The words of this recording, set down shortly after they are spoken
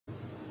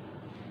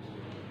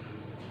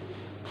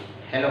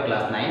Hello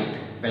class 9th,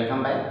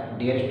 welcome back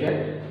dear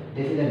student.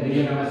 This is the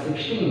video number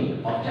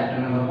 16 of chapter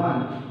number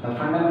 1, the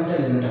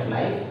fundamental unit of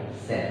life,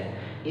 cell.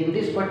 In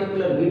this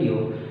particular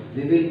video,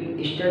 we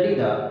will study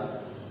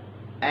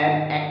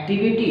an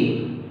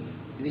activity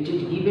which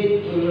is given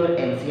in your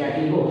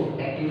NCERT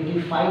book, activity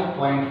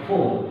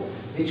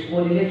 5.4, which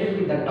correlated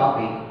with the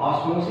topic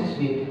osmosis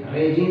with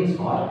raisins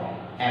or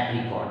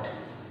apricot.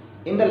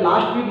 In the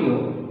last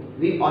video,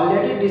 we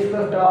already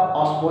discussed the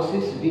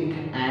osmosis with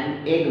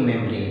an egg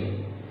membrane,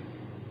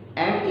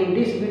 and in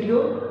this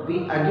video we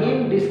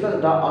again discuss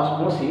the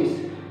osmosis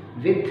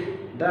with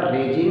the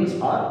raisins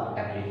or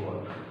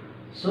apricot.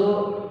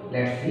 So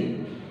let's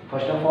see,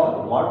 first of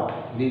all,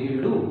 what we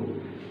will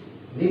do.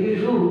 We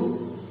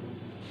will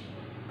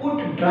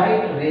put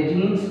dried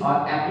raisins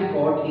or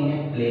apricot in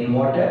a plain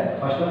water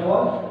first of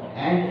all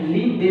and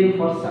leave them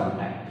for some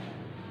time.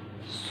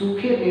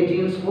 सूखे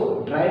resins को,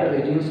 dried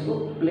resins को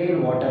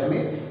plain water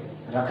में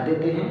रख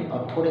देते हैं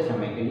और थोड़े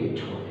समय के लिए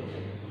छोड़ देते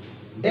हैं.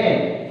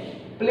 देन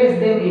प्लेस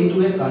देम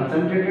इनटू ए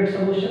कंसंट्रेटेड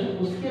सॉल्यूशन.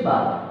 उसके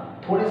बाद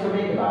थोड़े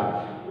समय के बाद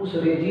उस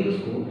रेजिन्स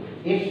को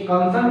एक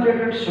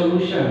कंसंट्रेटेड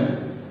सॉल्यूशन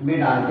में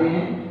डालते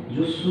हैं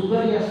जो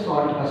शुगर या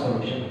सॉल्ट का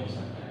सॉल्यूशन हो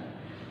सकता है.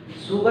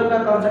 शुगर का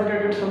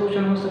कंसंट्रेटेड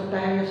सॉल्यूशन हो सकता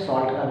है या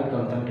सॉल्ट का भी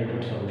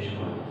कंसंट्रेटेड सॉल्यूशन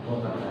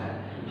हो सकता है,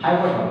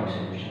 hypotonic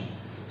solution.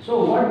 So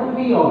what do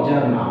we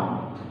observe now?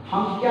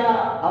 हम क्या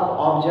अब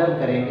ऑब्जर्व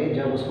करेंगे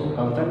जब उसको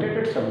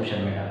कंसंट्रेटेड सॉल्यूशन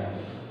में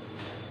डालेंगे?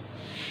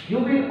 You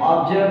will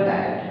observe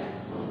that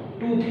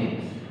two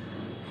things.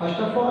 First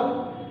of all,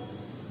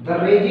 the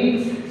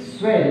resins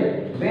swell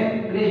when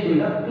placed in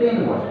the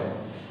plain water.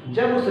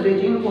 जब उस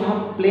रेजिन को हम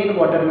प्लेन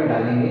वाटर में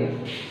डालेंगे,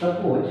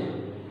 suppose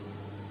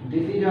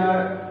this is a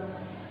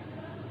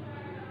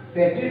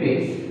petri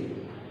dish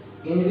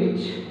in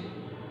which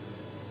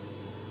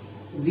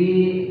we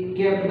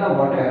kept the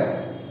water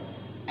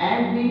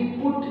and we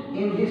put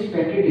in this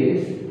petri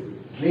dish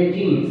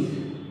raisins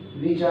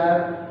which are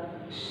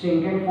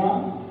shrunken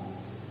form,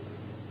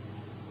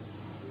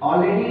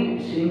 already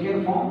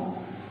shrunken form.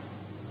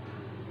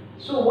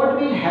 So what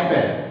will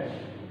happen?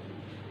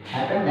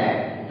 Happen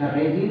that the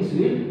raisins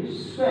will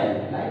swell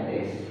like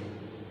this.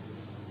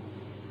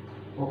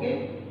 Okay,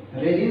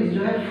 raisins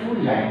जो है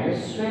फूल जाएंगे,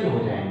 swell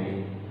हो जाएंगे.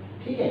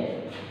 ठीक है,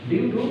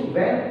 due to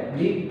when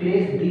we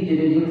place these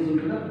raisins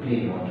into the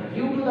plain water,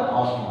 due to the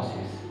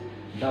osmosis,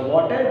 the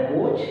water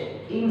goes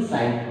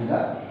inside to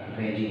the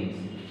raisins.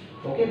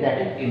 Okay, that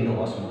is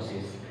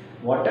osmosis.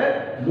 Water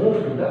moves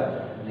to the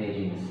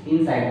raisins,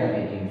 inside the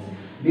raisins,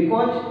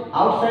 because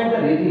outside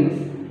the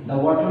raisins the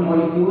water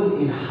molecule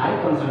in high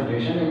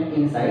concentration and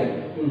inside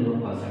in low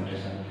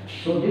concentration.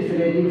 So this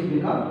raisins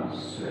become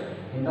swell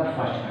in the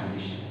first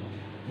condition.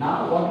 Now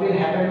what will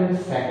happen in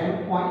the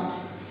second point?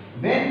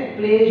 When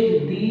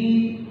placed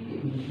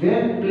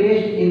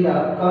in the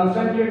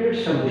concentrated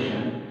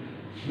solution,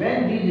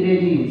 when these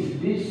raisins,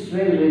 these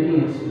swell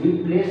raisins, we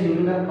place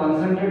into the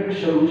concentrated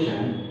solution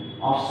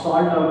of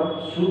salt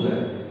or sugar,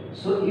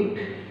 so it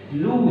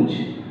lose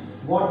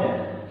water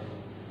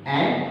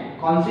and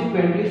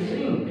consequently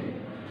shrink.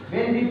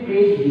 When we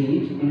place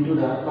these into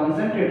the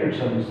concentrated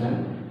solution,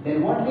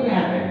 then what will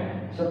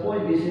happen?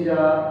 Suppose this is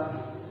a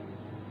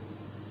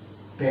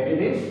petri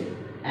dish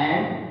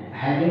and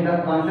having the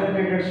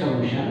concentrated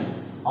solution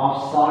of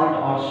salt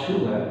or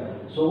sugar,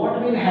 so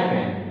what will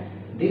happen?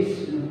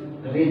 This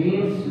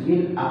raisins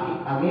will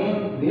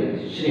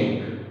again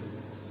shrink.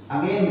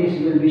 Again this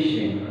will be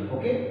shrink.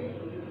 Okay,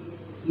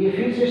 ये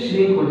फिर से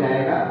shrink हो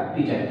जाएगा,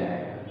 पिचक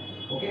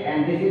जाएगा. Okay,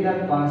 and this is the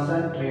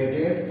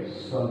concentrated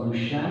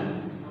solution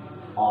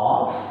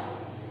of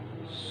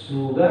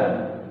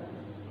sugar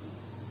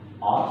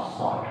or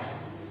salt.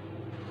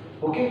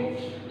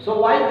 Okay, so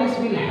why this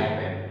will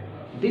happen?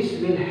 This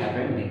will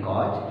happen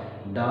because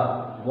the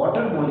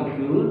water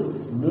molecule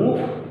move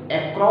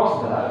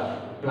across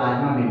the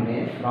plasma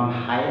membrane from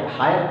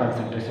higher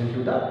concentration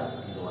to the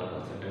lower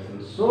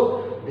concentration.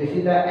 So this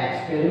is the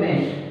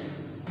experiment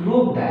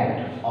prove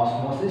that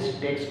osmosis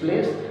takes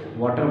place,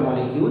 water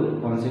molecule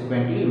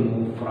consequently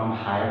move from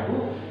higher to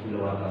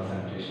lower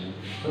concentration.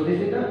 So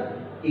this is the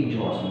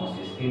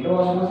exosmosis,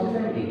 endoosmosis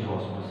and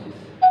exosmosis.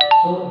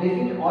 So this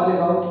is all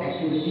about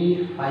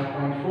activity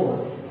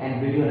 5.4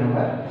 and video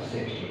number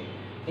 16.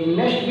 In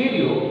next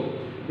video,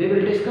 we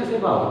will discuss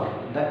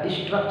about the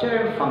structure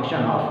and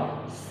function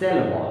of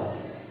cell wall.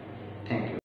 Thank you.